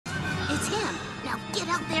Get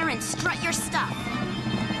out there and strut your stuff.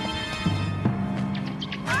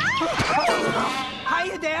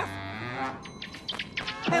 Hiya, Daph.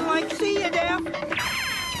 And like, see ya, Daph.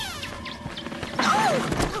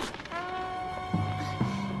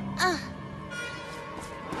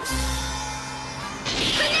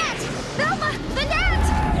 The net! Velma, the net!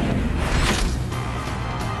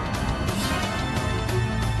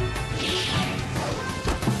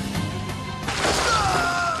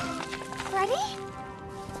 Freddy?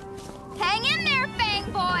 Hang in there,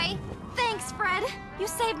 Fang Boy! Thanks, Fred. You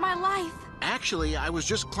saved my life. Actually, I was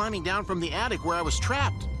just climbing down from the attic where I was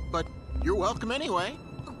trapped. But you're welcome anyway.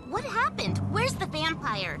 What happened? Where's the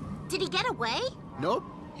vampire? Did he get away? Nope,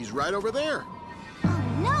 he's right over there. Oh,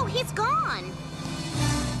 no, he's gone.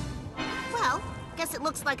 Well, guess it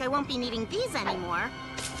looks like I won't be needing these anymore.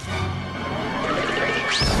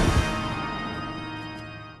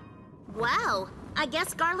 Wow, I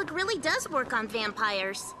guess garlic really does work on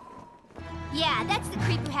vampires. Yeah, that's the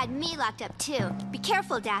creep who had me locked up, too. Be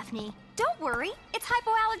careful, Daphne. Don't worry, it's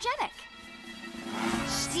hypoallergenic.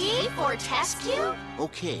 Steve Fortescue?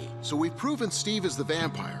 Okay, so we've proven Steve is the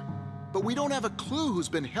vampire. But we don't have a clue who's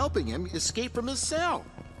been helping him escape from his cell.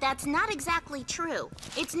 That's not exactly true.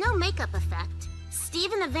 It's no makeup effect.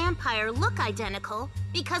 Steve and the vampire look identical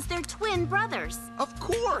because they're twin brothers. Of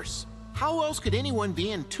course! How else could anyone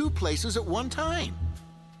be in two places at one time?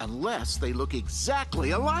 Unless they look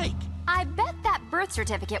exactly alike. I bet that birth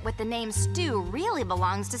certificate with the name Stu really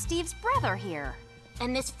belongs to Steve's brother here.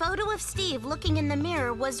 And this photo of Steve looking in the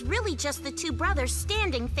mirror was really just the two brothers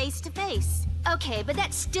standing face to face. Okay, but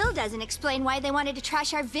that still doesn't explain why they wanted to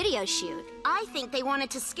trash our video shoot. I think they wanted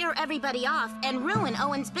to scare everybody off and ruin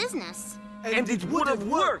Owen's business. And it would have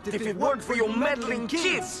worked if it weren't for your meddling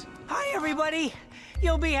kids. Hi, everybody.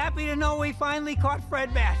 You'll be happy to know we finally caught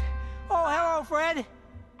Fred Bat. Oh, hello, Fred.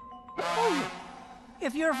 Oh,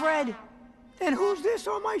 if you're Fred, then who's this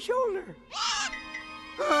on my shoulder?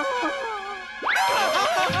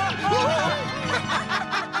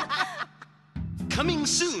 Coming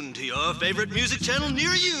soon to your favorite music channel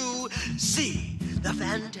near you, see the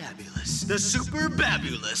fantabulous, the super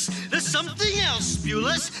babulous, the something else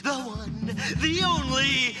spulous, the one, the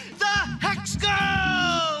only, the Hex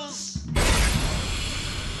Girls!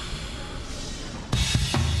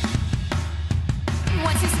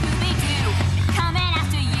 What's a Scooby-Doo? Coming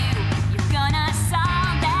after you. You're gonna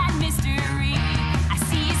solve that mystery. I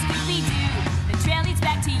see a Scooby-Doo. The trail leads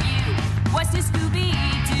back to you. What's a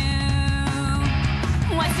Scooby-Doo?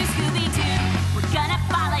 What's a Scooby-Doo? We're gonna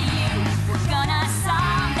follow you. We're gonna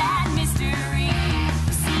solve that mystery. You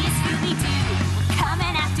see a Scooby-Doo. We're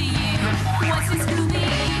coming after you. What's a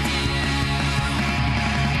Scooby-Doo?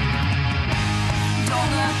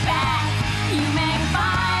 Don't look back. You may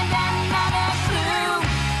find another clue.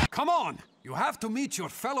 Come on! You have to meet your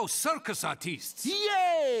fellow circus artists.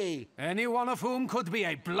 Yay! Any one of whom could be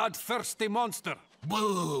a bloodthirsty monster.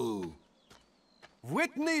 Boo!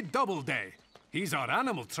 Whitney Doubleday. He's our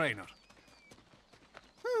animal trainer.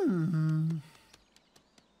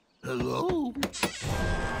 Hello?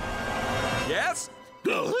 Yes?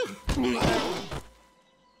 Like,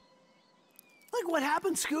 what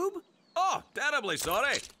happened, Scoob? Oh, terribly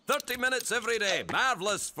sorry. 30 minutes every day.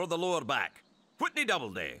 Marvelous for the lower back. Whitney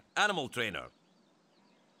Doubleday, animal trainer.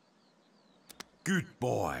 Good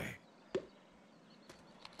boy.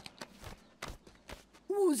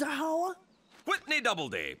 Who's a howa? Whitney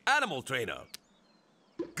Doubleday, animal trainer.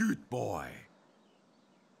 Good boy.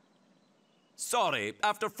 Sorry,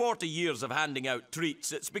 after 40 years of handing out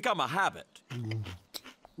treats, it's become a habit.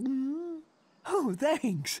 Oh,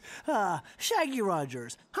 thanks. Shaggy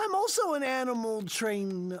Rogers. I'm also an animal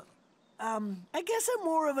I guess I'm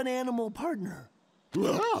more of an animal partner.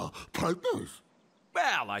 Yeah, partners.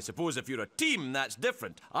 Well, I suppose if you're a team, that's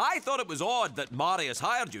different. I thought it was odd that Marius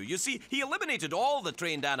hired you. You see, he eliminated all the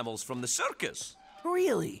trained animals from the circus.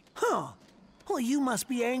 Really? Huh. Well, you must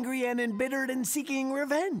be angry and embittered and seeking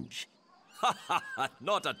revenge.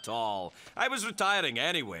 Not at all. I was retiring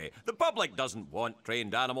anyway. The public doesn't want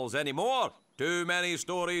trained animals anymore. Too many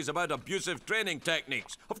stories about abusive training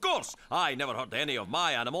techniques. Of course, I never hurt any of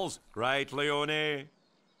my animals. Right, Leone?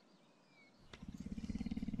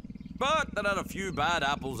 But there are a few bad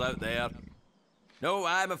apples out there. No,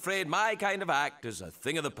 I'm afraid my kind of act is a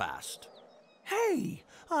thing of the past. Hey,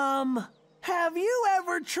 have you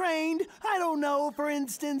ever trained, I don't know, for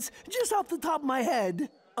instance, just off the top of my head,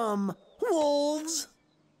 wolves?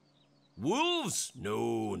 Wolves?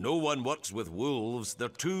 No, no one works with wolves. They're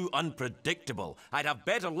too unpredictable. I'd have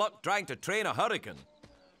better luck trying to train a hurricane.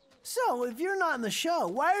 So, if you're not in the show,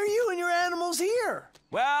 why are you and your animals here?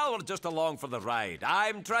 Well, we're just along for the ride.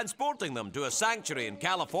 I'm transporting them to a sanctuary in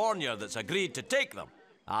California that's agreed to take them.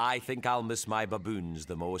 I think I'll miss my baboons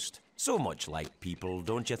the most. So much like people,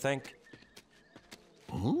 don't you think?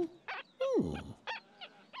 I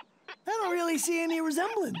don't really see any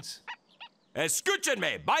resemblance.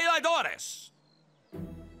 Escúchenme, bailadores!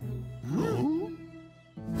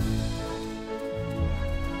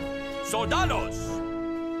 Soldados!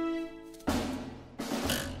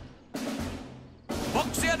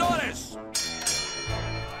 Boxeadores!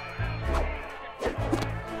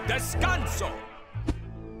 Descanso!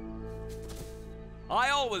 I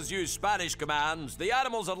always use Spanish commands. The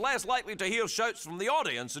animals are less likely to hear shouts from the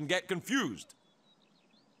audience and get confused.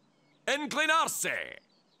 Inclinarse!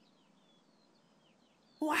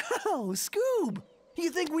 Wow, Scoob! You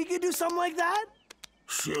think we could do something like that?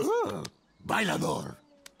 Sure. Bailador.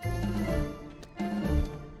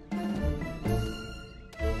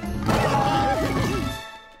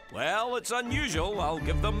 Well, it's unusual. I'll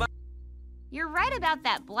give them that. You're right about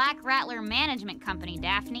that Black Rattler Management Company,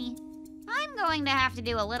 Daphne. I'm going to have to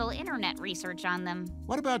do a little internet research on them.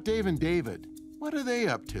 What about Dave and David? What are they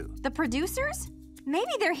up to? The producers?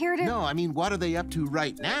 Maybe they're here to... No, I mean, what are they up to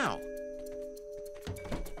right now?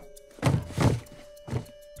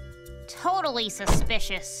 Totally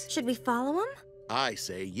suspicious. Should we follow them? I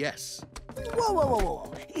say yes. Whoa, whoa, whoa,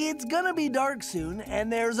 whoa. It's gonna be dark soon,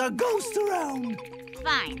 and there's a ghost around.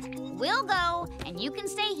 Fine. We'll go, and you can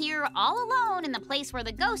stay here all alone in the place where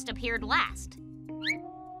the ghost appeared last.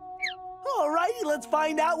 Alrighty, let's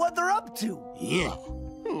find out what they're up to. Yeah.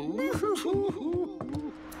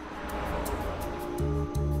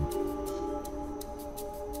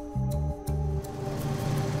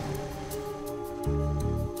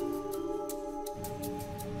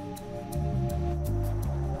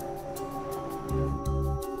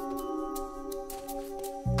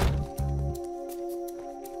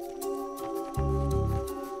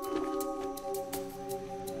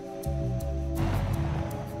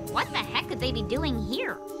 What the heck could they be doing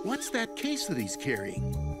here? What's that case that he's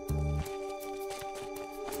carrying?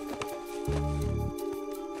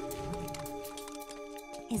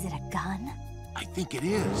 Is it a gun? I think it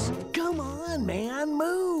is. Come on, man,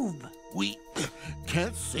 move. We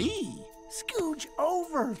can't see. Scooch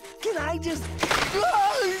over. Can I just...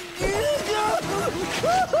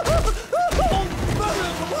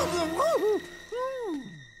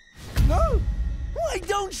 Why,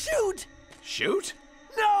 don't shoot! Shoot?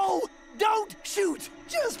 No! Don't shoot!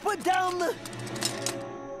 Just put down the...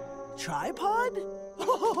 tripod?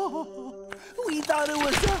 We thought it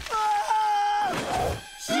was a...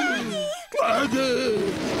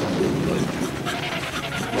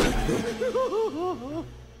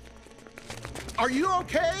 Are you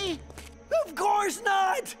okay? Of course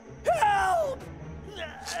not! Help!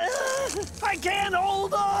 I can't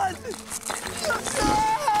hold on!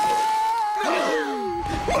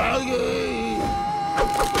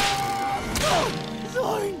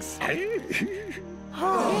 Thanks!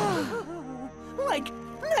 Like,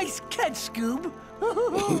 nice catch, Scoob!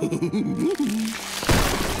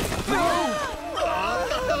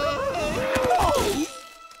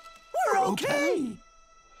 We're okay!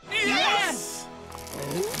 Yes!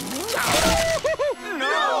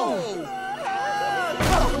 No!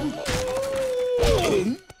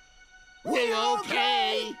 We're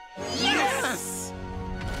okay! Yes!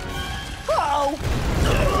 Oh!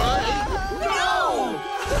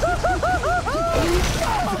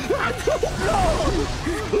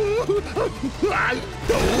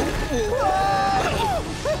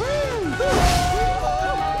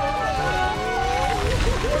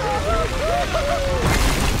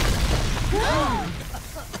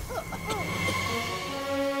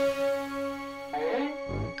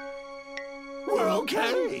 We're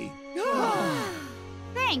okay!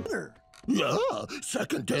 Thanks. Yeah,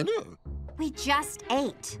 second dinner. We just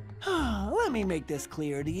ate. Let me make this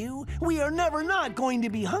clear to you. We are never not going to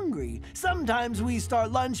be hungry. Sometimes we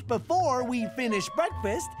start lunch before we finish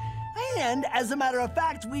breakfast. And as a matter of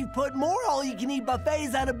fact, we've put more all-you-can-eat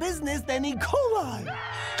buffets out of business than E. coli.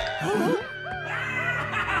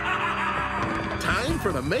 Time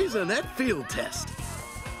for the Maisonette field test.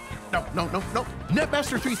 No.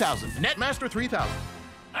 Netmaster 3000. Netmaster 3000.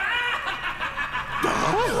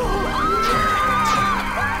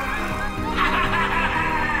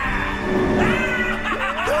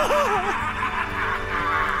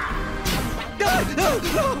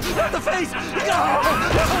 Not the face!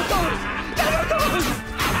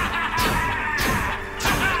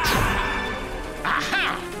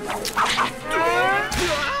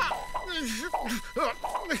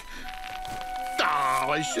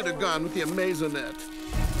 Oh, I should have gone with the Amazonette.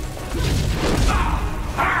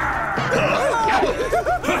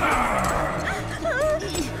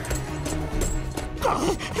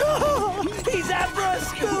 He's after us,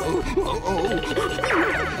 Scoop!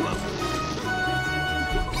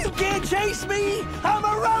 You can't chase me! I'm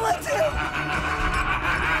a relative!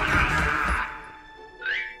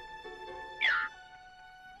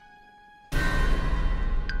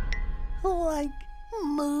 Like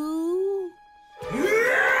moo?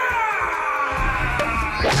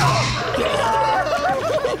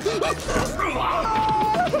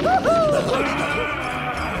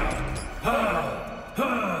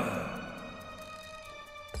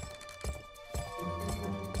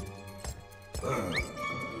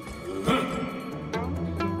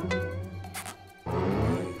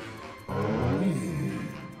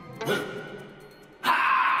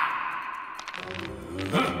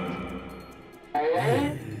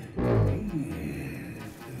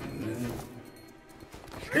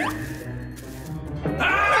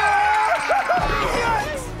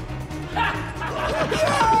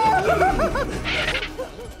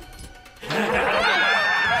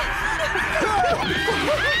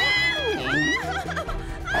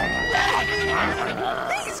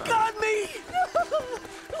 He's got me!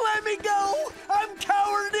 Let me go! I'm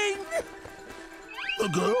cowarding! The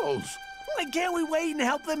girls! Why can't we wait and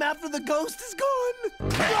help them after the ghost is gone?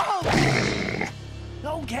 Oh.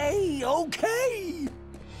 Okay, okay!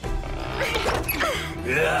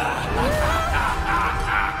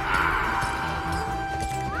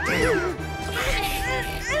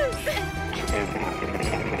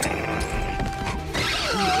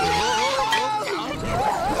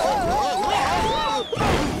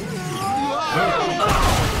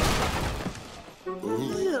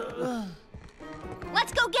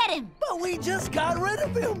 Let's go get him! But we just got rid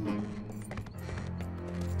of him!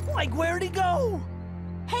 Like, where'd he go?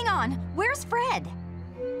 Hang on, where's Fred?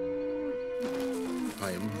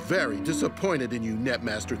 I am very disappointed in you,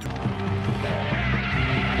 Netmaster.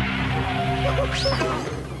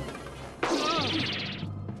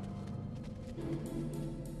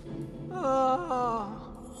 Oh.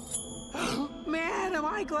 Man, am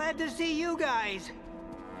I glad to see you guys.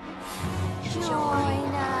 Join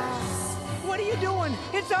us. What are you doing?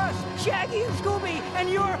 It's us, Shaggy and Scooby, and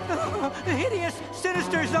your hideous,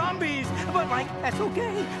 sinister zombies. But, like, that's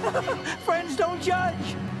okay. Friends don't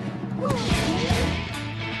judge.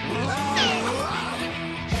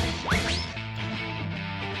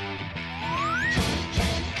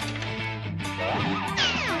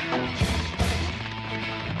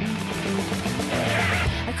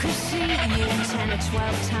 I could see you 10 or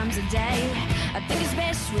 12 times a day. I think it's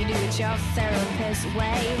best we do it your therapist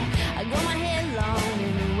way. I grow my hair long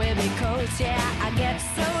in a wavy coat, yeah. I get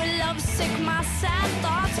so lovesick, my sad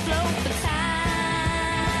thoughts float for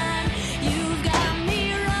time. You've got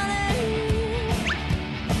me running.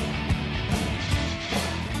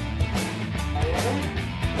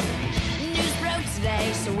 News broke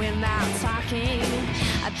today, so we're now talking.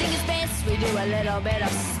 I think it's best we do a little bit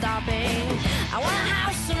of stopping. I want a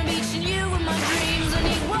house on the beach and you in my dreams. I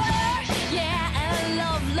need work, yeah, and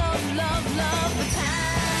love, love, love, love the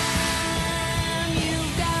time.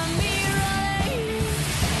 You've got me running.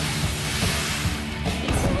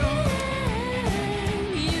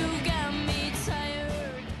 You've got me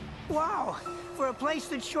tired. Wow, for a place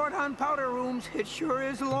that's short on powder rooms, it sure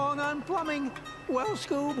is long on plumbing. Well,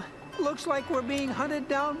 Scoob, looks like we're being hunted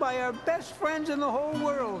down by our best friends in the whole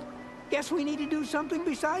world. Guess we need to do something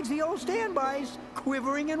besides the old standbys,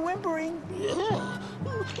 quivering and whimpering.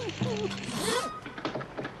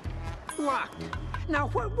 Locked. Now,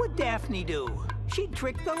 what would Daphne do? She'd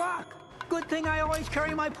trick the lock. Good thing I always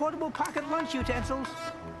carry my portable pocket lunch utensils.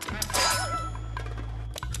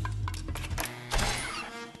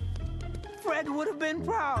 Fred would have been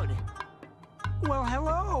proud. Well,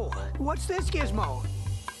 hello. What's this gizmo?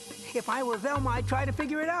 If I were Velma, I'd try to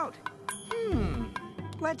figure it out.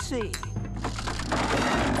 Let's see.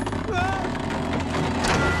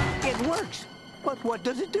 It works. But what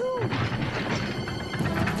does it do?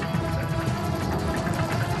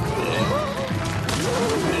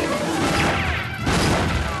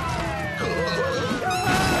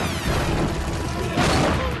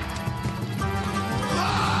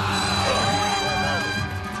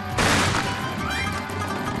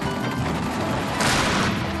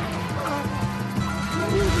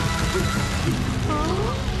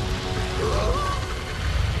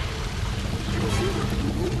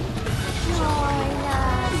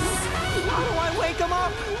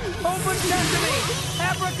 Open sesame!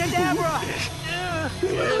 Abracadabra!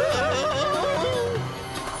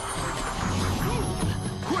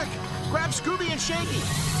 Quick! Grab Scooby and Shaggy!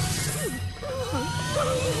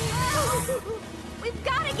 We've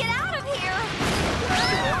got to get out of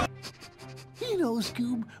here! You know,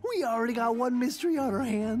 Scoob, we already got one mystery on our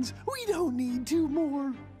hands. We don't need two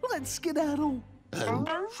more. Let's skedaddle. And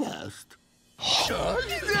fast.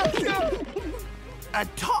 A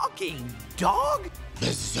talking dog?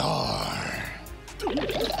 Bizarre.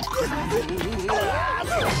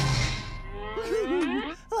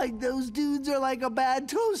 Like those dudes are like a bad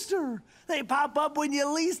toaster. They pop up when you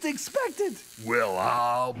least expect it. Well,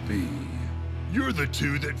 I'll be. You're the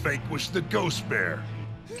two that vanquished the ghost bear.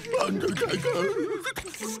 Undertaker.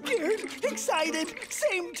 Scared, excited,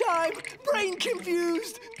 same time, brain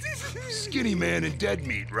confused. Skinny Man and Dead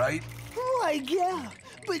Meat, right? Like, yeah.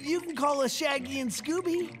 But you can call us Shaggy and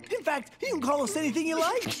Scooby. In fact, you can call us anything you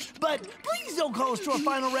like. But please don't call us to our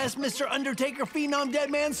final rest, Mr. Undertaker Phenom Dead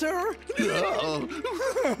Man, sir.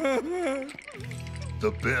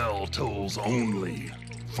 The bell tolls only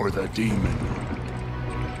for the demon.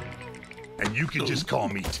 And you can just call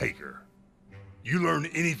me Taker. You learn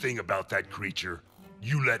anything about that creature,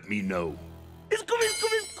 you let me know. Scooby,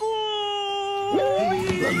 Scooby,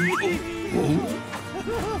 Scooby!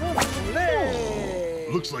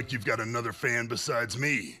 Looks like you've got another fan besides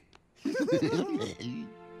me.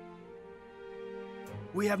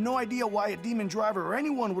 We have no idea why a demon driver or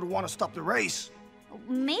anyone would want to stop the race.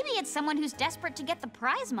 Maybe it's someone who's desperate to get the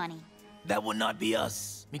prize money. That would not be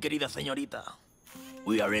us, mi querida señorita.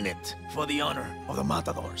 We are in it for the honor of the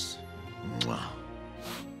matadors. Mwah.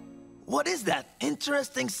 What is that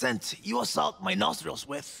interesting scent you assault my nostrils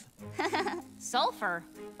with? Sulfur.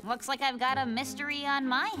 Looks like I've got a mystery on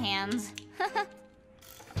my hands.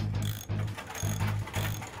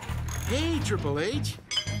 Hey, Triple H.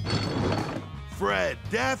 Fred,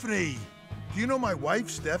 Daphne. Do you know my wife,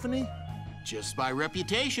 Stephanie? Just by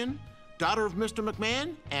reputation. Daughter of Mr.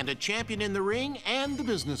 McMahon, and a champion in the ring and the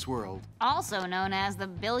business world. Also known as the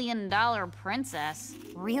billion-dollar princess.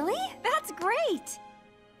 Really? That's great!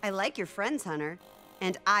 I like your friends, Hunter.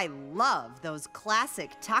 And I love those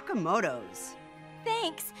classic Takamotos.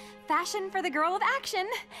 Thanks. Fashion for the girl of action.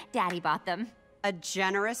 Daddy bought them. A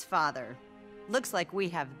generous father. Looks like we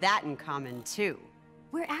have that in common, too.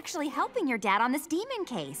 We're actually helping your dad on this demon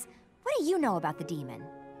case. What do you know about the demon?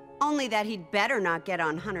 Only that he'd better not get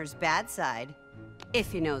on Hunter's bad side,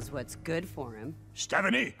 if he knows what's good for him.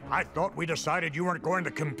 Stephanie, I thought we decided you weren't going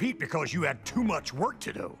to compete because you had too much work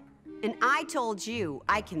to do. And I told you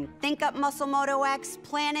I can think up Muscle Moto X,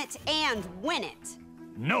 plan it, and win it.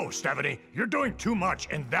 No, Stephanie, you're doing too much,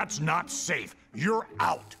 and that's not safe. You're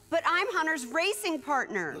out. But I'm Hunter's racing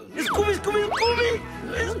partner. Scooby, Scooby, Scooby!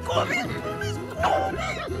 Scooby, Scooby,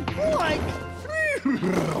 Scooby! Like...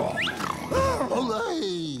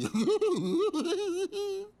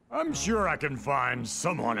 I'm sure I can find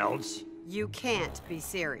someone else. You can't be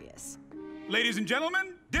serious. Ladies and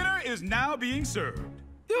gentlemen, dinner is now being served.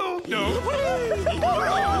 I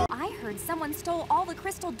heard someone stole all the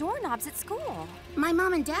crystal doorknobs at school. My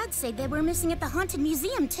mom and dad say they were missing at the Haunted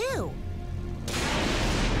Museum, too.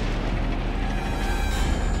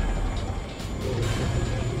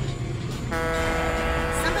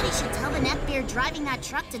 Somebody should tell the neckbeard driving that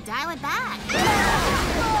truck to dial it back.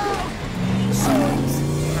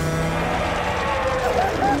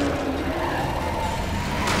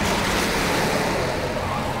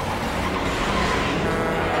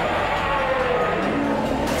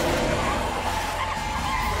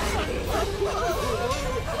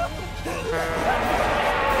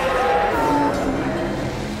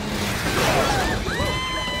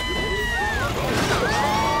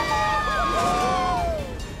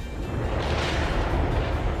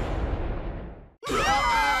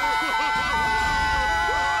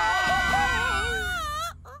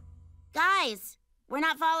 Guys, we're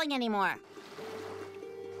not falling anymore.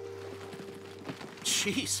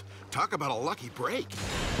 Jeez, talk about a lucky break.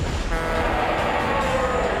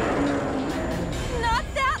 Not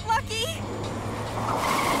that lucky!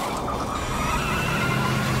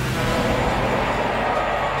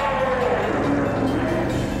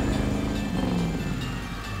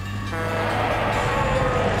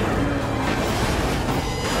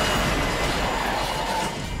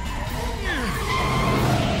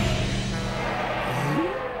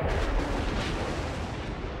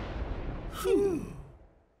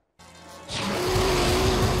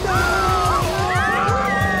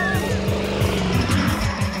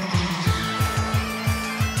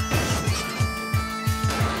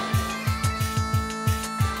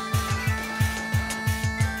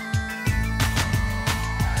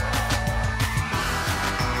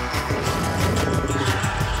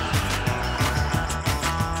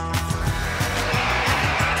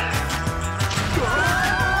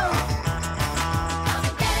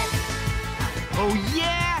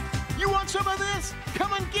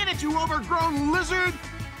 lizard, you overgrown lizard!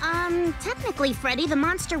 Technically, Freddy, the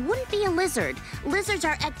monster wouldn't be a lizard. Lizards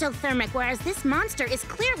are ectothermic, whereas this monster is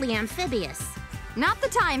clearly amphibious. Not the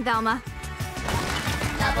time, Velma.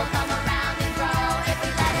 Love will come around and grow if we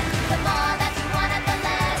let it. The more that you want it, the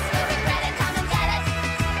less you'll regret it. Come and get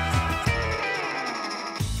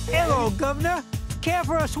it. Hello, Governor. Care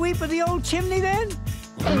for a sweep of the old chimney, then?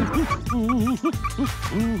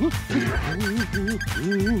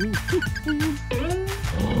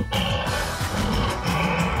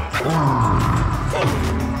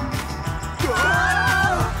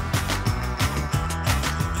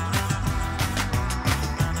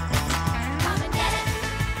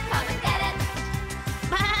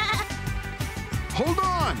 Hold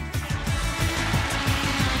on!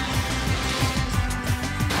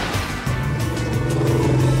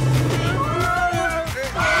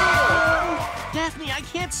 Daphne, I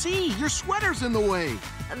can't see. Your sweater's in the way.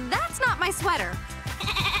 That's not my sweater.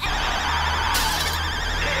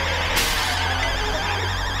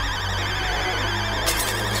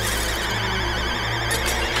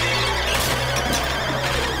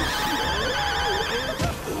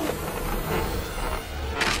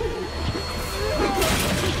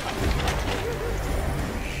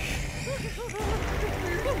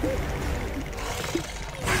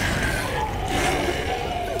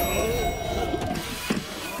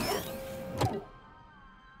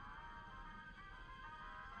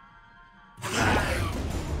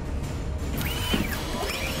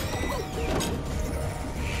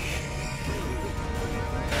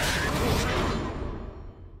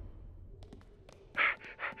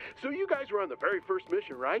 So you guys were on the very first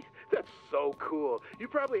mission, right? That's so cool. You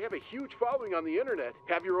probably have a huge following on the internet,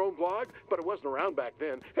 have your own blog, but it wasn't around back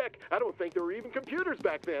then. Heck, I don't think there were even computers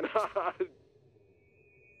back then.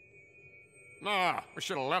 Nah, we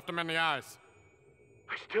should have left him in the ice.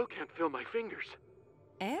 I still can't feel my fingers.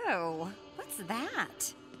 Ew, what's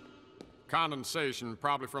that? Condensation,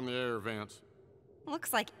 probably from the air vents.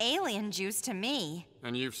 Looks like alien juice to me.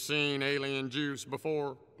 And you've seen alien juice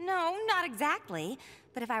before? No, not exactly.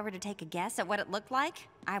 But if I were to take a guess at what it looked like,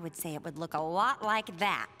 I would say it would look a lot like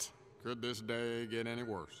that. Could this day get any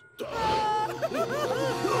worse?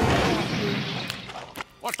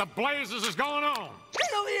 What the blazes is going on?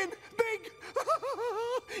 Alien! Big!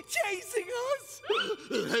 Chasing us!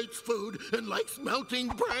 It hates food and likes melting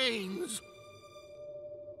brains.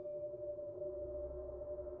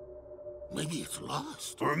 Maybe it's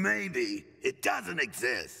lost. Or maybe it doesn't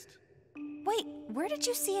exist. Wait, where did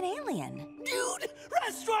you see an alien? Dude,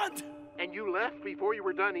 restaurant! And you left before you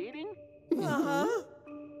were done eating? Uh-huh.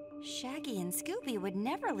 Shaggy and Scooby would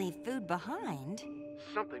never leave food behind.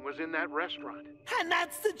 Something was in that restaurant. And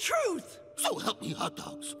that's the truth! So help me, hot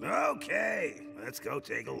dogs. Okay, let's go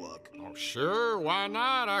take a look. Oh, sure, why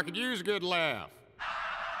not? I could use a good laugh.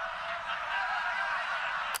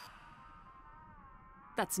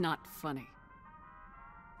 That's not funny.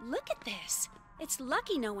 Look at this. It's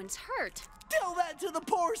lucky no one's hurt. Tell that to the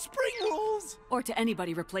poor spring rolls! Or to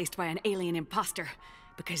anybody replaced by an alien imposter,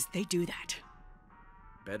 because they do that.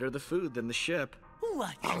 Better the food than the ship.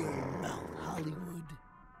 Watch your mouth, Hollywood.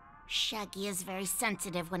 Shaggy is very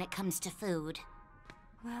sensitive when it comes to food.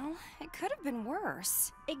 Well, it could have been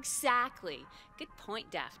worse. Exactly. Good point,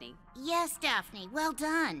 Daphne. Yes, Daphne, well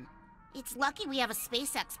done. It's lucky we have a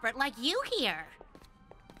space expert like you here.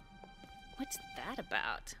 What's that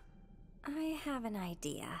about? I have an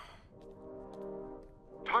idea.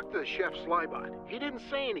 Talk to the chef Slybot. He didn't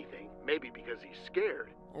say anything. Maybe because he's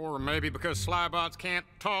scared. Or maybe because Slybots can't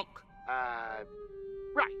talk.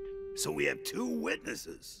 Right. So we have two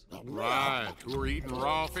witnesses. Right, who are eating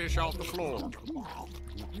raw fish off the floor.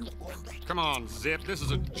 Come on, Zip, this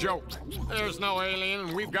is a joke. There's no alien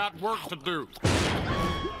and we've got work to do.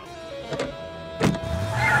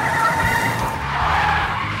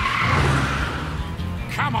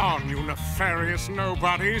 Come on, you nefarious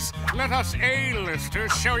nobodies. Let us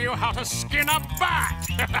A-listers show you how to skin a bat.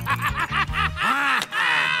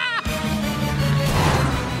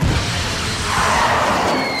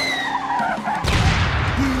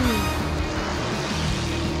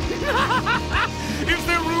 Is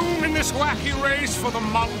there room in this wacky race for the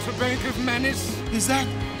mountebank of menace? Is that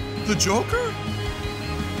the Joker?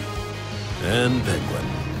 And Penguin.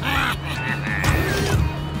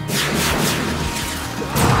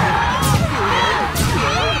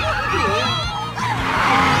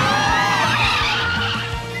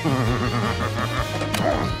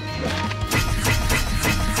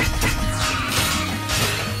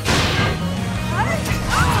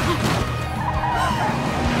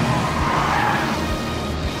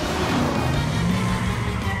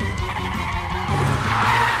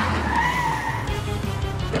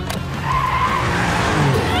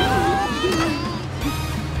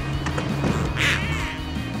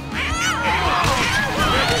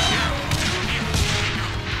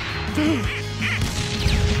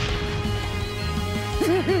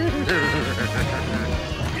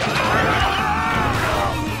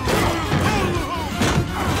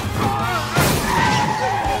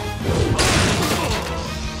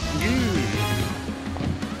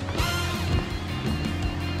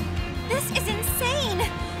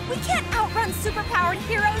 run superpowered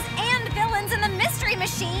heroes and villains in the Mystery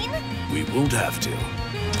Machine. We won't have to.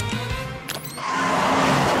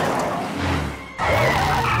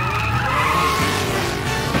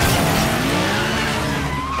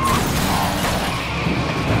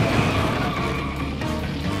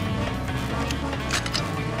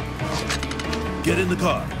 Get in the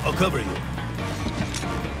car. I'll cover you.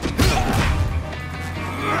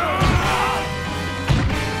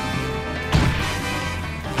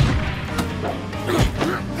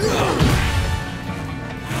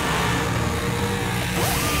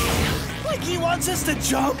 Like he wants us to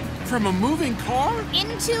jump? From a moving car?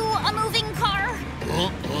 Into a moving car?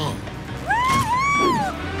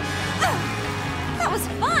 That was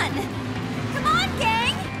fun! Come on,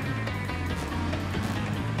 gang!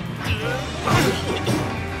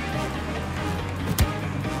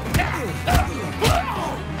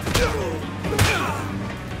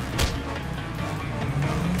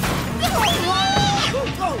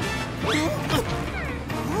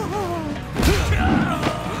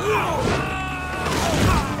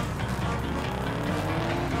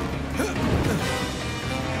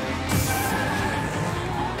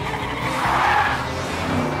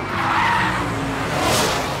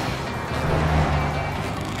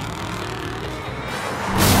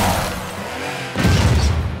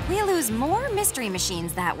 More mystery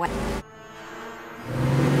machines that way.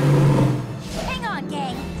 Hang on,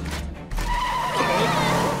 gang.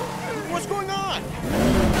 What's going on?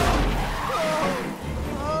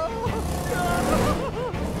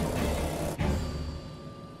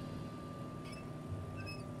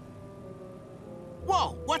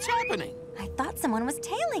 Whoa, what's happening? I thought someone was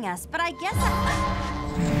tailing us, but I guess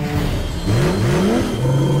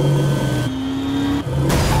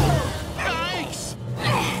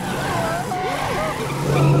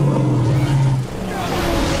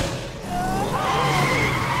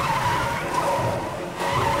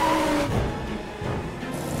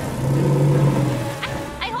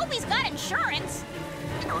I hope he's got insurance.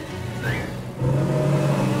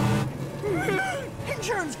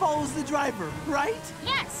 Insurance follows the driver, right?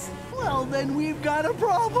 Yes. Well, then we've got a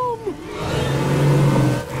problem.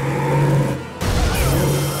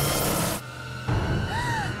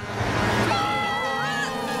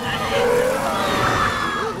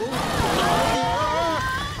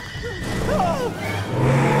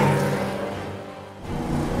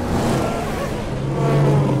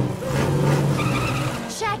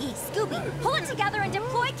 Shaggy, Scooby, pull it together and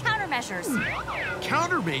deploy countermeasures.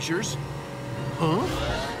 Countermeasures? Huh?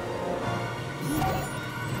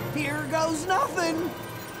 Here goes nothing.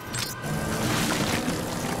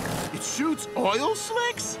 It shoots oil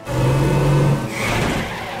slicks?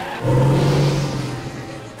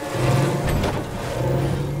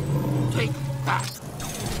 Take that.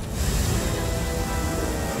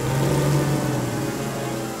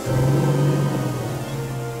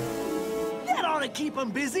 That ought to keep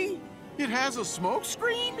him busy. It has a smoke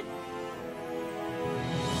screen?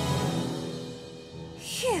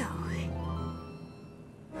 Phew.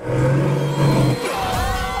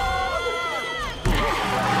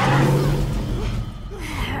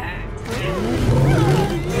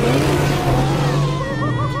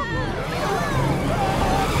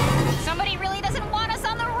 Somebody really doesn't want us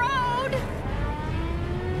on the road.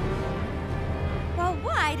 Well,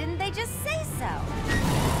 why didn't they just say so?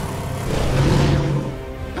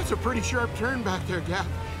 That's a pretty sharp turn back there, Daph.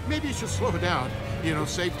 Maybe you should slow down. You know,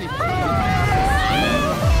 safety.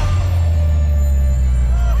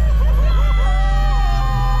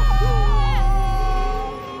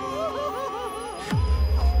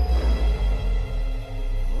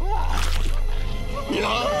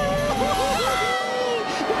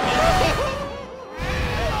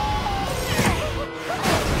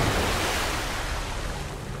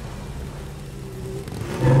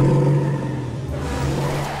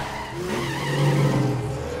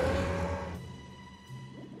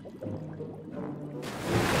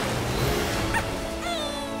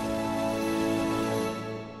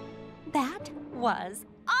 That was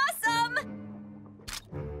awesome!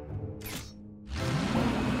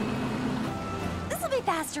 This'll be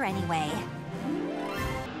faster anyway.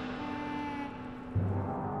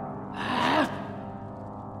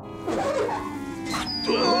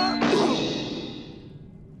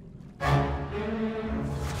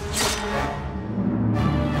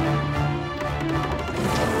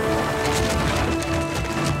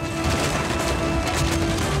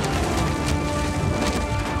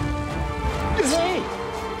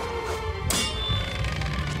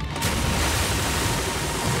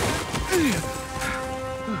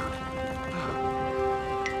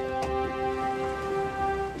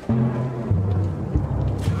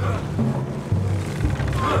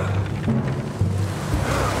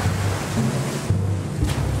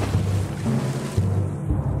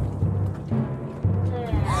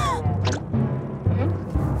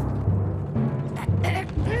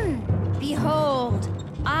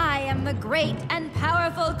 a great and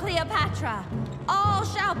powerful Cleopatra. All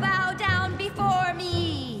shall bow down before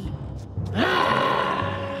me. 2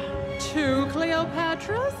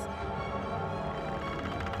 Cleopatras?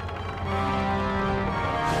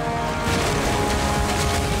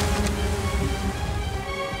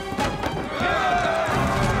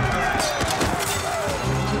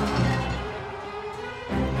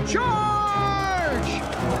 Charge!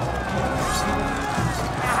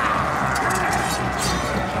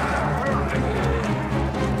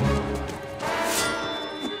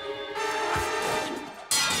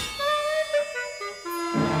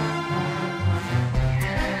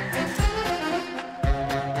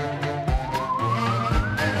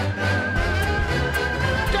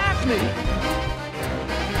 Daphne!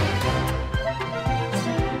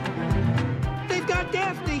 They've got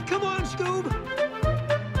Daphne. Come on, Scoob.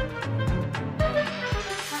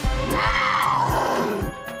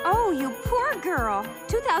 Oh, you poor girl.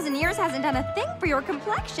 2,000 years hasn't done a thing for your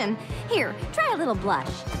complexion. Here, try a little blush.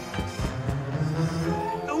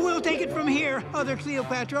 We'll take it from here, other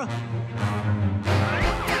Cleopatra.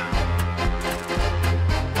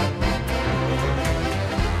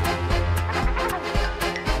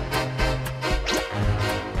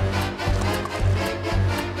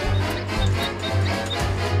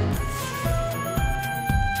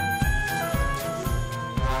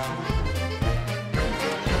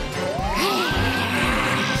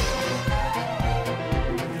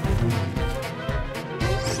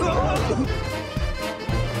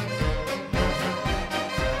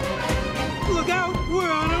 Look out!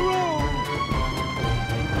 We're on a roll!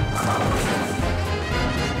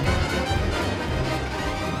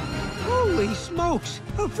 Holy smokes!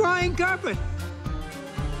 A flying carpet!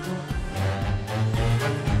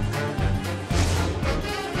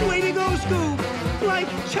 Way to go, Scoob! Like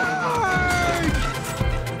charge!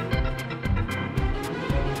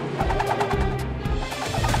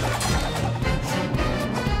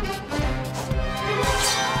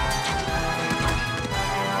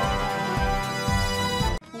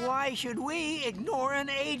 Why should we ignore an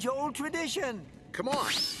age-old tradition? Come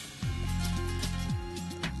on.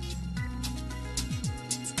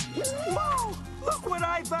 Whoa! Look what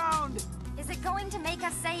I found! Is it going to make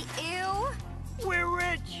us say ew? We're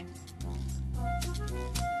rich!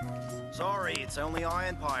 Sorry, it's only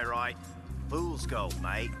iron pyrite. Fool's gold,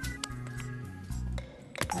 mate.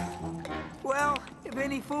 Well, if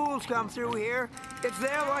any fools come through here, it's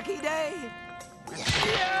their lucky day.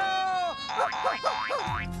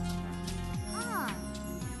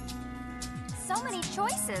 So many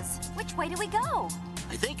choices. Which way do we go?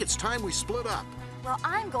 I think it's time we split up. Well,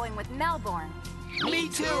 I'm going with Melbourne. Me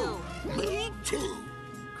too. Me too.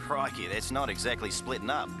 Crikey, that's not exactly splitting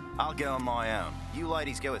up. I'll go on my own. You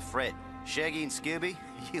ladies go with Fred. Shaggy and Scooby,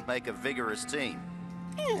 you make a vigorous team.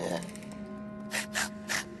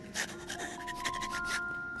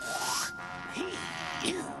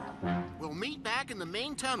 We'll meet back in the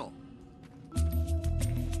main tunnel.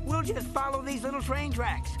 We'll just follow these little train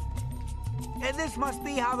tracks. And this must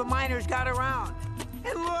be how the miners got around.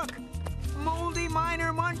 And look, moldy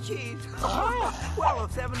miner munchies. Well, a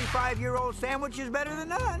 75-year-old sandwich is better than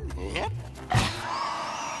none. Yep.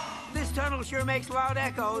 This tunnel sure makes loud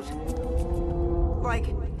echoes. Like,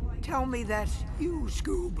 tell me that's you,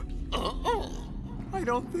 Scoob. I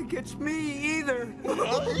don't think it's me either.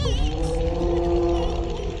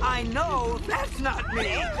 I know that's not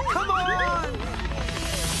me. Come on!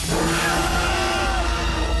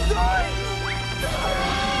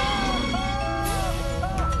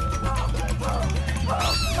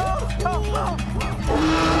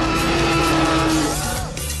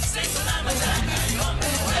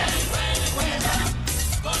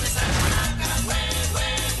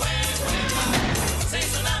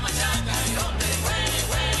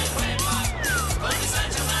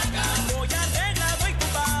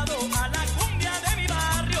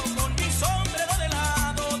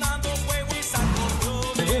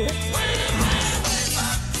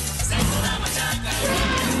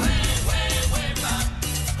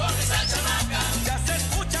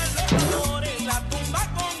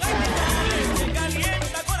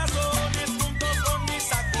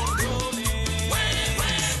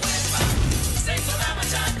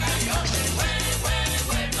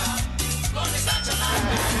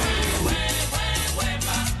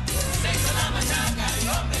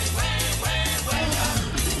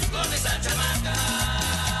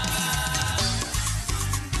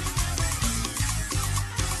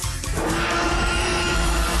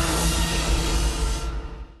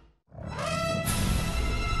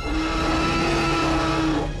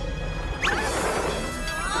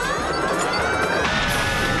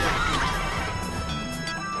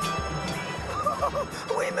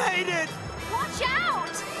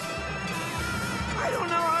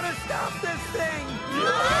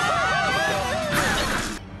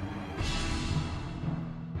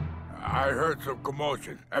 I heard some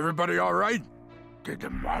commotion. Everybody all right? Did the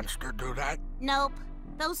monster do that? Nope.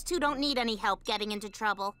 Those two don't need any help getting into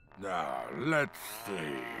trouble. Now, let's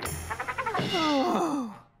see.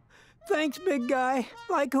 Oh, thanks, big guy.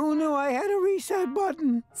 Like who knew I had a reset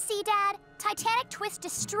button? See, Dad? Titanic Twist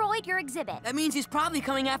destroyed your exhibit. That means he's probably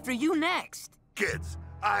coming after you next. Kids,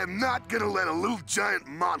 I am not gonna let a little giant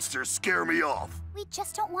monster scare me off. We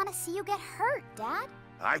just don't want to see you get hurt, Dad.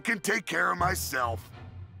 I can take care of myself.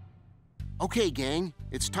 Okay, gang,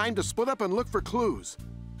 it's time to split up and look for clues.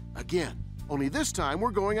 Again, only this time we're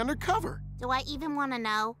going undercover. Do I even want to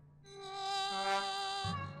know?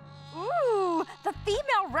 Ooh, the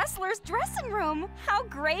female wrestler's dressing room. How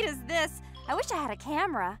great is this? I wish I had a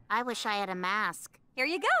camera. I wish I had a mask. Here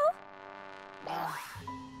you go.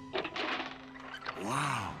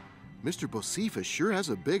 Wow, Mr. Bocephus sure has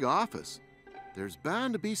a big office. There's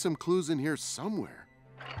bound to be some clues in here somewhere.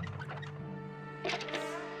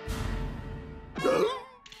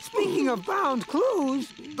 Speaking of bound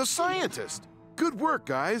clues... The scientist! Good work,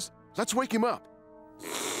 guys. Let's wake him up.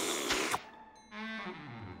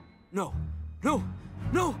 No, no,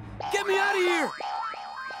 no! Get me out of here!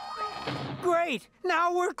 Great!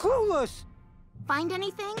 Now we're clueless! Find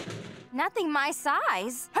anything? Nothing my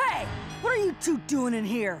size. Hey! What are you two doing in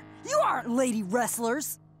here? You aren't lady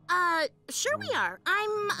wrestlers. Sure we are.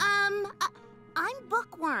 I'm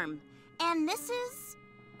Bookworm. And this is...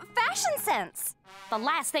 Fashion sense. The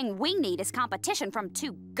last thing we need is competition from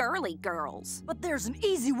two girly girls. But there's an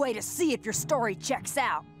easy way to see if your story checks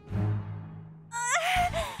out.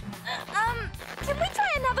 Can we try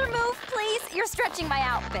another move, please? You're stretching my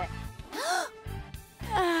outfit.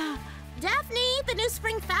 Daphne, the new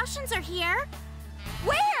spring fashions are here.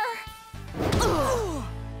 Where?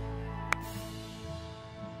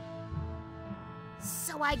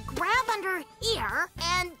 So I grab under here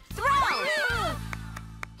and throw.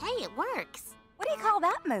 Hey, it works. What do you call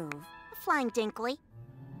that move? Flying Dinkley.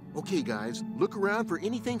 Okay, guys, look around for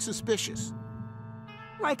anything suspicious.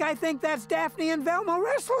 Like I think that's Daphne and Velma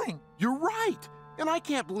wrestling. You're right. And I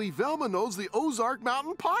can't believe Velma knows the Ozark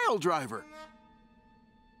Mountain pile driver.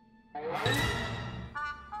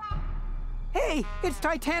 Hey, it's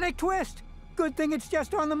Titanic Twist. Good thing it's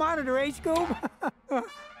just on the monitor, eh, Scoob?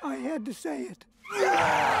 I had to say it.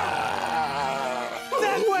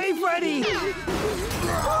 That way, Freddy!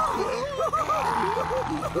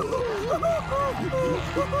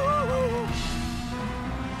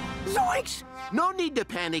 Zoinks! No need to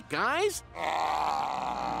panic, guys.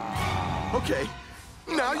 Okay,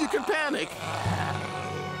 now you can panic.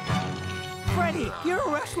 Freddy, you're a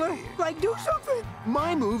wrestler. Like, do something.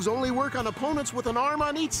 My moves only work on opponents with an arm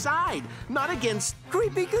on each side, not against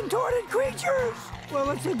creepy, contorted creatures. Well,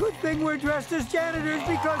 it's a good thing we're dressed as janitors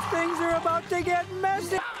because things are about to get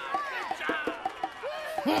messy.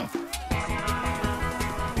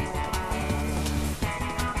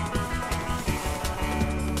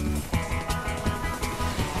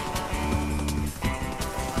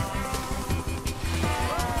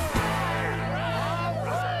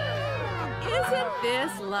 Isn't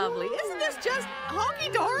this lovely? Isn't this just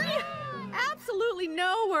honky-dory? Absolutely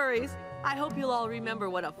no worries. I hope you'll all remember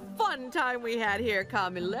what a fun time we had here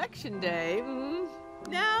come Election Day.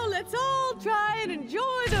 Now let's all try and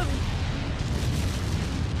enjoy them.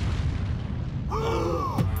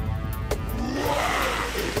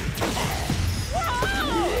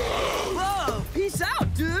 Whoa! Peace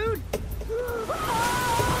out, dude!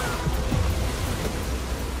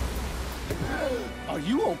 Are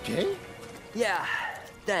you okay? Yeah,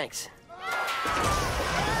 thanks.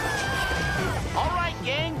 All right,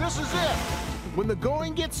 gang, this is it. When the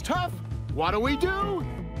going gets tough, what do?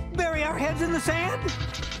 Bury our heads in the sand?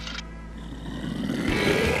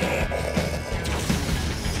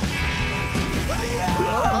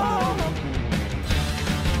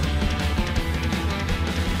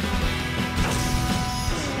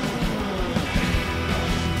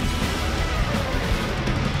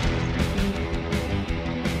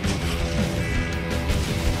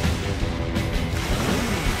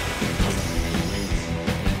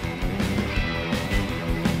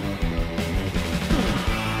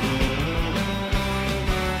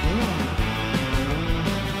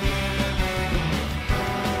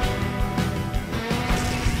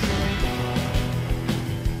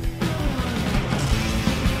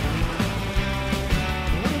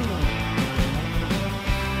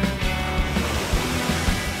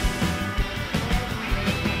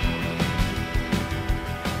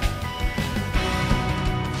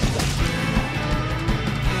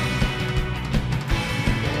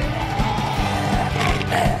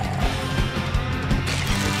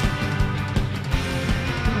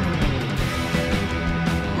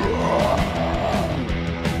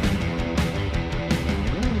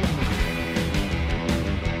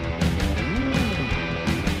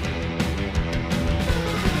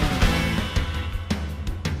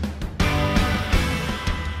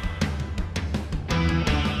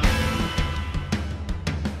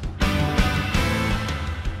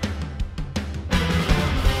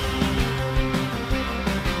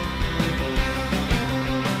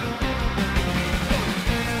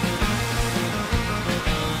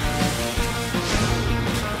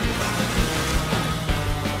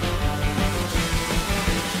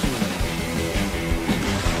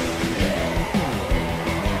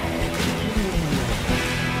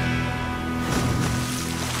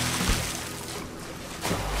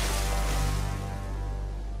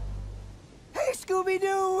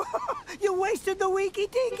 Scooby-Doo! You wasted the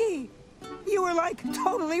Wiki-Tiki! You were like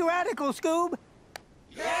totally radical, Scoob!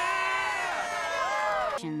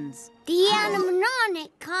 The animatronic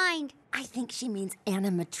kind. I think she means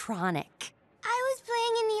animatronic. I was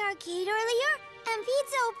playing in the arcade earlier, and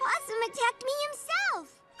Pizza Opossum attacked me himself.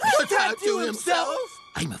 Attacked you himself?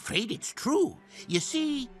 I'm afraid it's true. You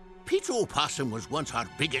see, Pizza Opossum was once our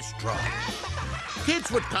biggest draw.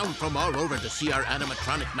 Kids would come from all over to see our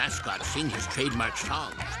animatronic mascot sing his trademark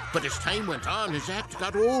songs. But as time went on, his act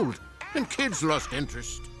got old, and kids lost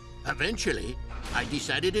interest. Eventually, I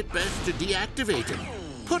decided it best to deactivate him,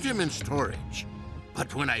 put him in storage.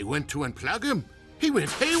 But when I went to unplug him, he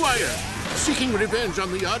went haywire, seeking revenge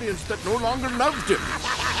on the audience that no longer loved him.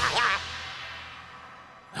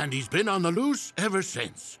 And he's been on the loose ever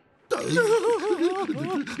since.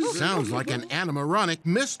 Sounds like an animatronic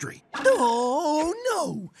mystery. Oh,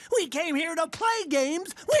 no! We came here to play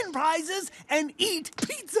games, win prizes, and eat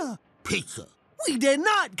pizza! Pizza? We did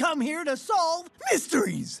not come here to solve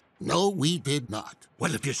mysteries! No, we did not.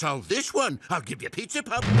 Well, if you solve this one, I'll give you Pizza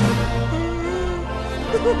Pup.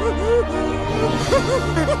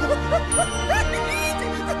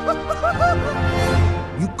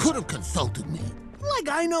 You could have consulted me. Like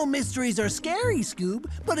I know mysteries are scary, Scoob,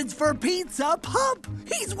 but it's for Pizza Pup.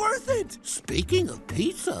 He's worth it. Speaking of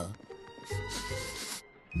pizza...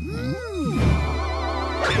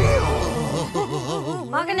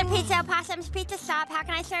 Welcome to Pizza Opossum's Pizza Shop. How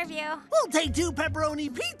can I serve you? We'll take 2 pepperoni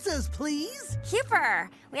pizzas, please. Super.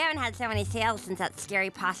 We haven't had so many sales since that scary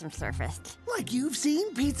possum surfaced. Like you've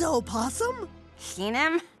seen Pizza Opossum? Seen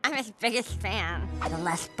him? I'm his biggest fan. The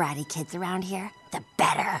less bratty kids around here, the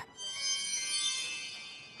better.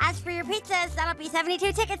 As for your pizzas, that'll be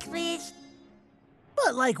 72 tickets, please.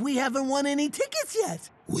 But like we haven't won any tickets yet.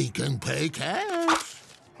 We can pay cash.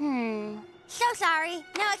 So sorry.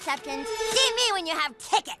 No acceptance. See me when you have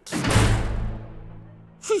tickets.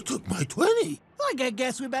 She took my 20. Like I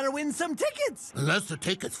guess we better win some tickets. Unless the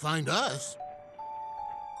tickets find us.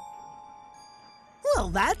 Well,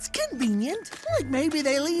 that's convenient. Like maybe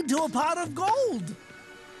they lead to a pot of gold.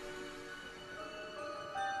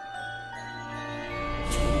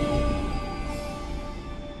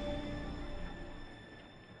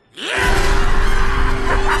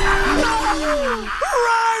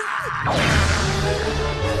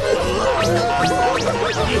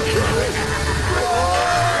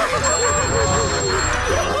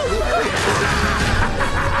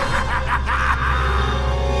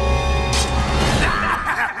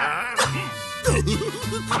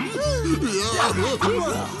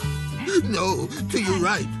 No, to your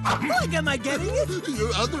right. Like, am I getting it?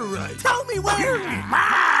 Your other right. Tell me where.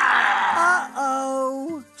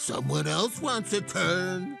 Uh-oh. Someone else wants a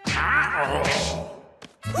turn.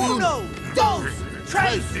 Uno, dos,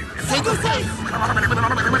 tres, cinco, seis.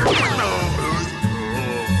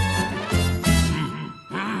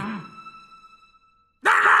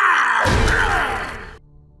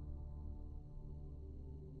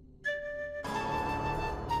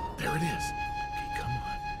 There it is. Okay, come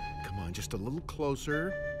on. Come on, just a little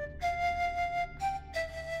closer.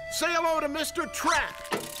 Say hello to Mr. Trap.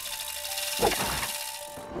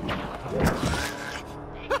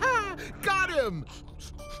 Got him!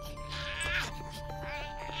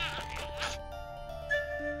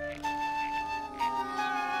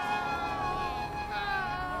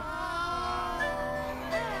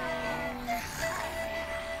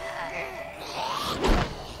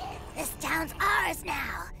 This town's ours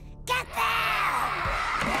now. Get there!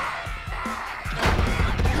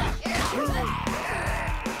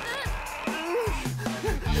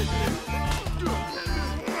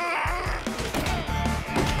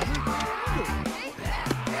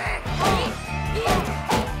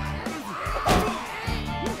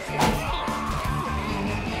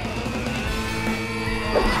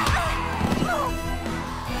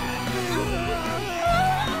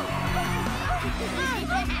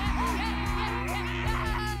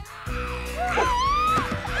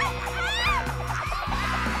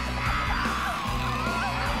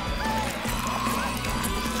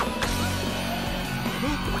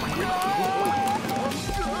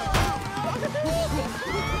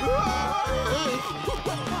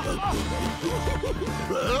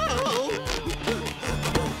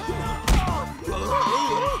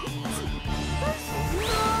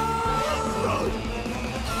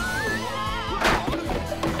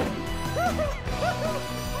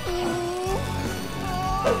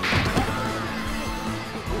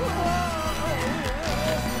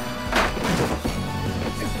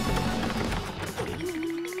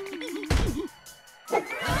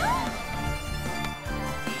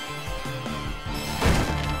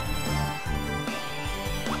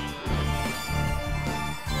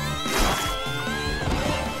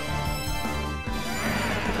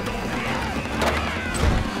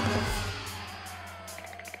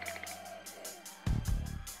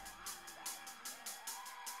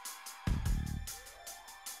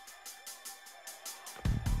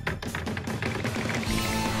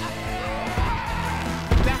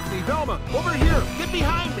 Velma, over here! Get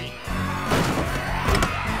behind me!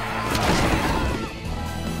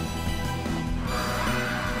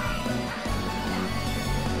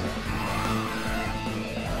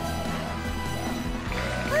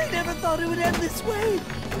 I never thought it would end this way.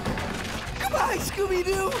 Goodbye,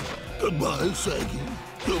 Scooby-Doo. Goodbye, Shaggy.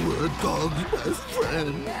 You were a dog's best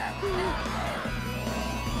friend.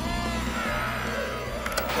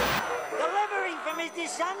 Delivery from Mr.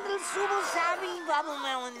 Sandal Subo-Sabi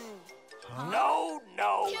Bubblemelon. No,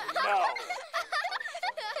 no, no.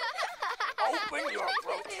 Open your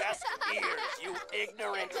grotesque ears, you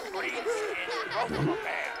ignorant green-skinned growth of a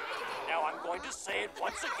bear. Now I'm going to say it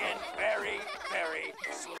once again very, very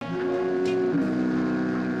slowly.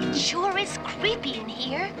 It sure is creepy in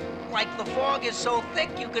here. Like the fog is so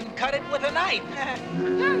thick you can cut it with a knife.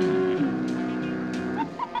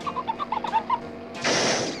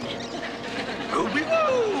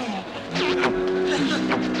 Scooby-Doo!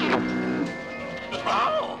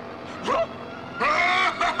 Oh!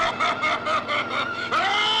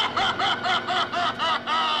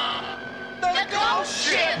 The ghost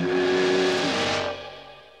ship!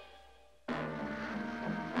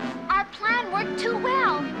 Our plan worked too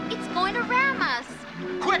well. It's going to ram us.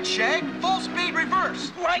 Quick, Shag! Full speed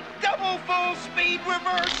reverse! Like double full speed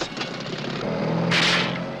reverse!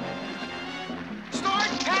 Start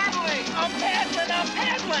paddling! I'm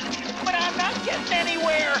paddling! But I'm not getting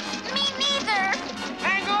anywhere! Me neither!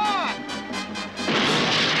 Hang on!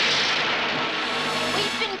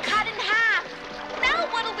 We've been cut in half. Now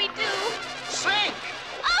what'll we do? Sink!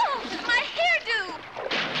 Oh, my hairdo!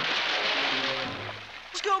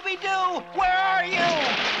 Scooby-Doo, where are you?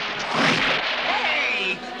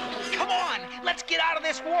 Hey! Come on, let's get out of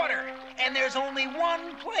this water. And there's only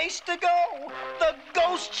one place to go. The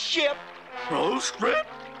ghost ship. Ghost ship?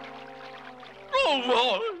 Oh,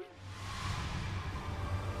 Lord.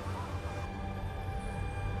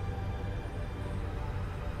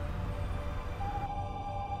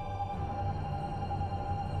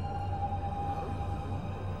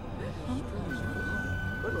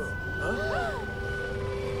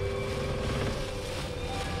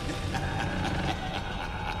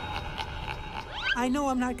 I know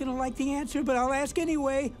I'm not gonna like the answer, but I'll ask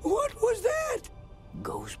anyway. What was that?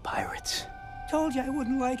 Ghost pirates. Told you I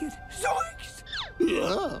wouldn't like it. Zoinks!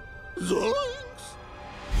 Yeah, zoinks!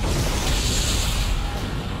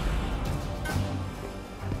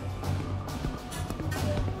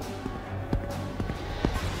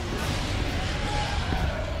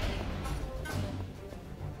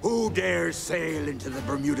 Who dares sail into the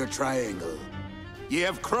Bermuda Triangle? Ye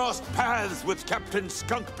have crossed paths with Captain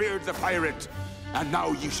Skunkbeard the pirate, and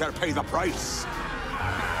now ye shall pay the price.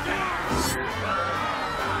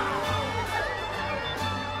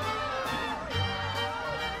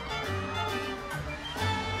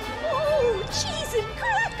 Oh, cheese and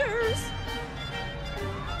crackers!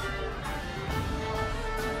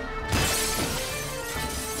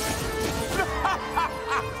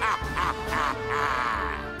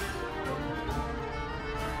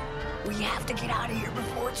 We have to get out of here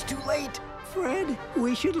before it's too late. Fred,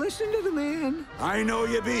 we should listen to the man. I know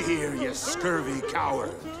ye be here, ye scurvy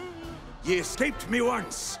coward. Ye escaped me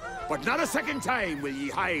once, but not a second time will ye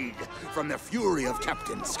hide from the fury of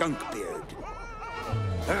Captain Skunkbeard.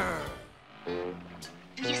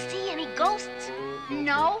 Do you see any ghosts?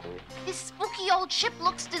 No. This spooky old ship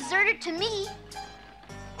looks deserted to me.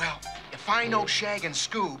 Well, if I know Shag and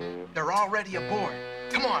Scoob, they're already aboard.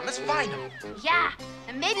 Come on, let's find them. Yeah,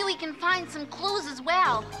 and maybe we can find some clues as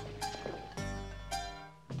well.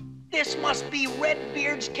 This must be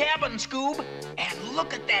Redbeard's cabin, Scoob. And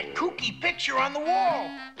look at that kooky picture on the wall.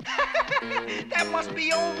 That must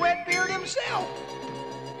be old Redbeard himself.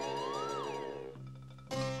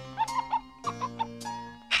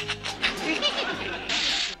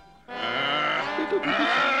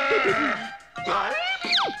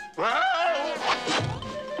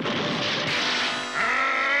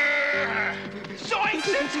 Zoinks,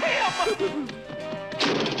 it's him!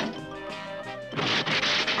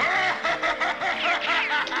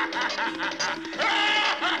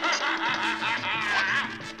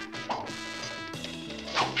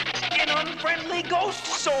 An unfriendly ghost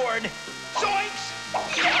sword! Zoinks!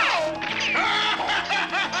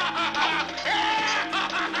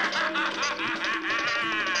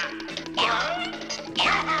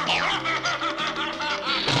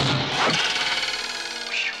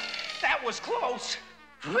 That was close.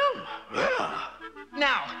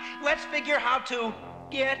 Now, let's figure how to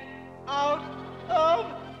get out of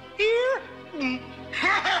here.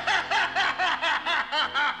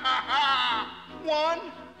 1,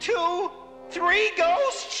 2, 3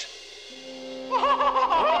 ghosts.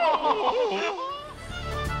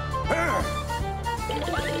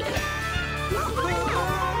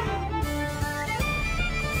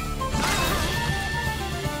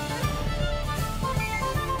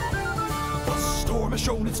 Storm has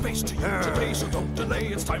shown its face to you today, so don't delay.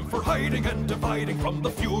 It's time for hiding and dividing from the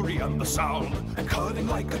fury and the sound. And cutting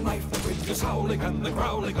like a knife, the wind is howling, and the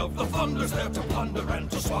growling of the thunder's there to plunder and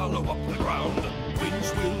to swallow up the ground.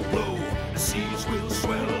 Winds will blow, the seas will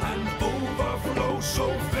swell and overflow.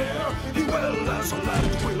 So fare thee well as a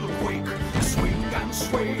land will quake, swing and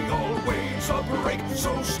sway, all waves a break.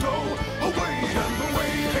 So stow away and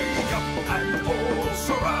away, hey up and all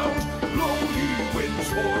surround. Blow ye winds,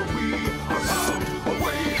 for we are bound.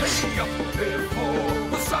 Away, hey up, before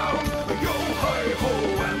the sound. Yo, hi-ho,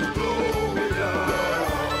 and blow it down.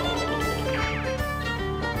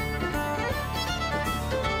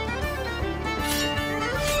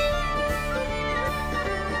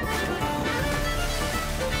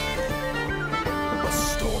 A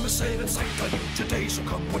storm is set in sight on you today, so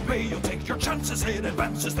come what may, you'll take your chances in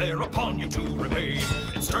advances there upon you to remain.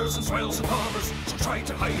 It stirs and swells and hovers, so try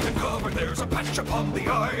to hide and cover. There's a patch upon the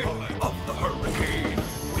eye of the hurricane.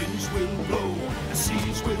 Winds will blow, the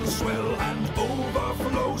seas will swell and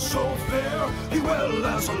overflow. So fare thee well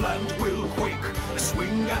as a land will quake,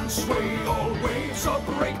 swing and sway, all waves a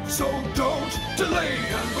break. So don't delay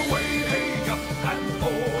and away, hey up and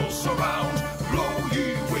all surround. Blow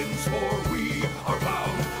ye winds, for we are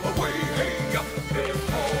bound. Away, hey up,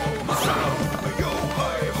 before the sound. Yo,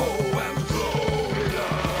 hi-ho, and blow it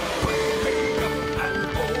down. Away, hey up, and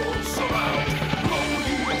all surround. Blow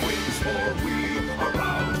ye winds, for we are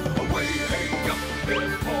bound. Away, hey up,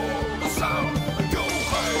 before the sound. Yo,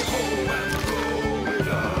 hi-ho, and blow it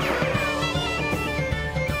down.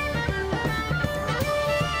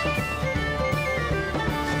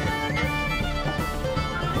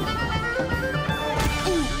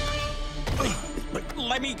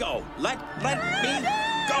 Let me go. Let me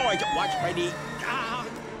go. I don't watch my knee. Ah.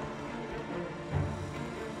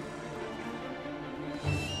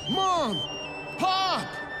 Mom! Pop!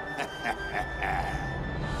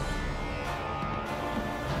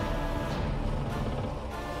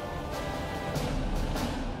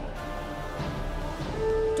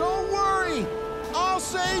 Don't worry! I'll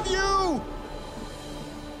save you!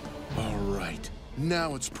 All right.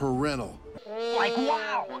 Now it's parental. Like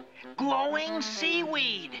wow! Glowing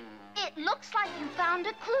seaweed! It looks like you found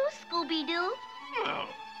a clue, Scooby-Doo.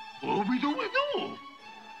 Scooby-Doo!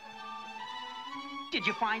 Did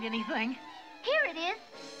you find anything? Here it is.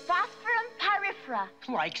 Phosphorum pyrifera.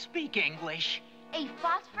 Like speak English. A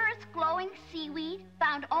phosphorus glowing seaweed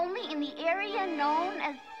found only in the area known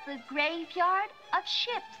as the graveyard of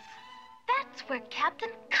ships. That's where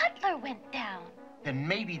Captain Cutler went down. Then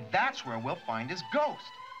maybe that's where we'll find his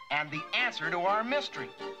ghost and the answer to our mystery.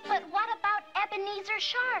 But what about Ebenezer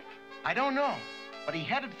Shark? I don't know, but he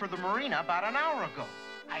headed for the marina about an hour ago.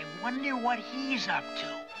 I wonder what he's up to.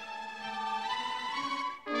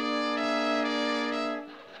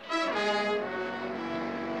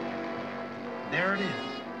 There it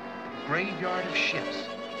is, graveyard of ships.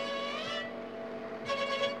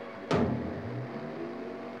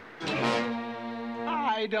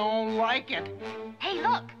 I don't like it. Hey,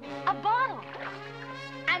 look, a bottle.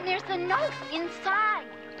 And there's a note inside.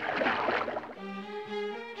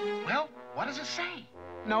 Well, what does it say?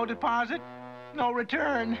 No deposit, no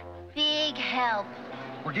return. Big help.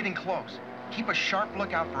 We're getting close. Keep a sharp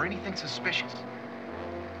lookout for anything suspicious.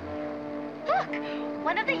 Look,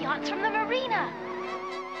 one of the yachts from the marina.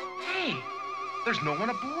 Hey, there's no one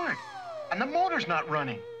aboard, and the motor's not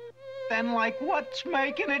running. Then, like, what's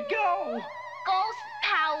making it go? Ghost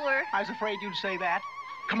power. I was afraid you'd say that.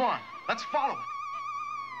 Come on, let's follow it.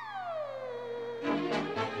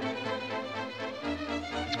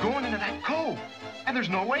 It's going into that cove, and there's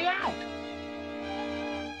no way out.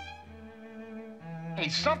 Hey,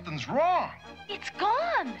 something's wrong. It's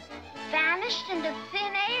gone. Vanished into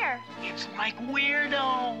thin air. It's like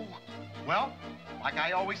weirdo. Well, like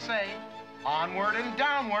I always say, onward and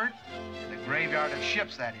downward. The graveyard of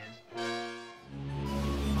ships, that is.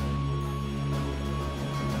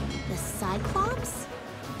 The Cyclops?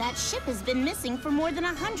 That ship has been missing for more than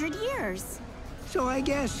 100 years. So I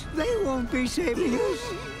guess they won't be saving us.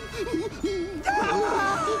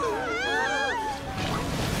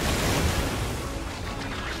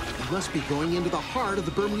 We must be going into the heart of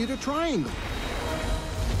the Bermuda Triangle.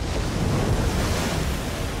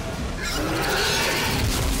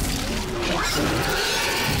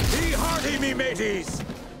 Be hearty, me mateys!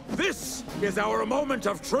 This is our moment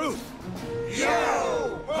of truth!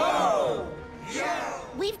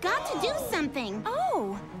 We've got to do something.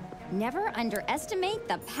 Oh, Never underestimate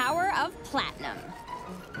the power of platinum.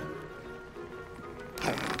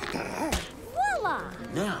 Voila!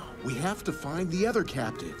 Now, we have to find the other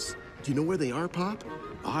captives. Do you know where they are, Pop?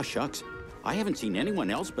 Ah, shucks. I haven't seen anyone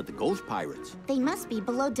else but the ghost pirates. They must be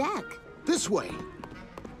below deck. This way.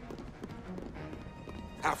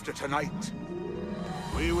 After tonight,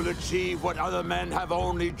 we will achieve what other men have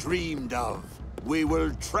only dreamed of. We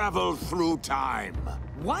will travel through time.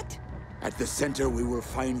 What? At the center, we will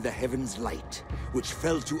find the Heaven's Light, which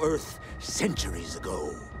fell to Earth centuries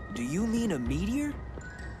ago. Do you mean a meteor?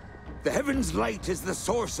 The Heaven's Light is the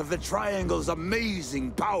source of the Triangle's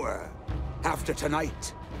amazing power. After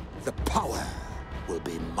tonight, the power will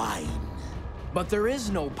be mine. But there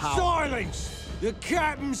is no power. Silence! The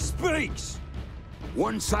captain speaks!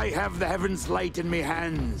 Once I have the Heaven's Light in my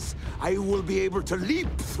hands, I will be able to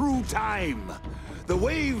leap through time. The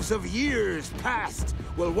waves of years past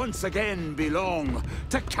will once again belong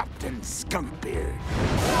to Captain Skunkbeard.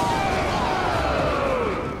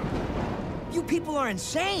 You people are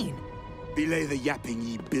insane! Belay the yapping,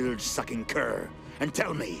 ye bilge-sucking cur, and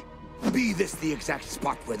tell me, be this the exact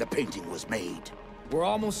spot where the painting was made? We're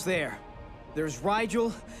almost there. There's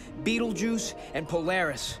Rigel, Beetlejuice, and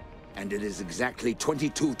Polaris. And it is exactly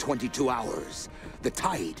 22 hours. The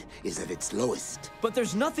tide is at its lowest. But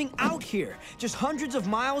there's nothing out here. Just hundreds of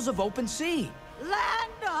miles of open sea.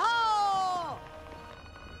 Land ho!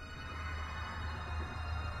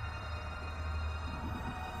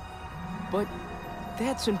 But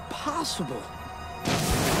that's impossible.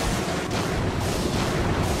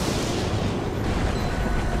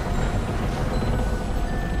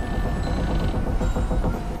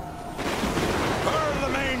 Furl the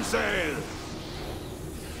mainsail!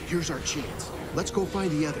 Here's our chance. Let's go find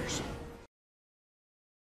the others.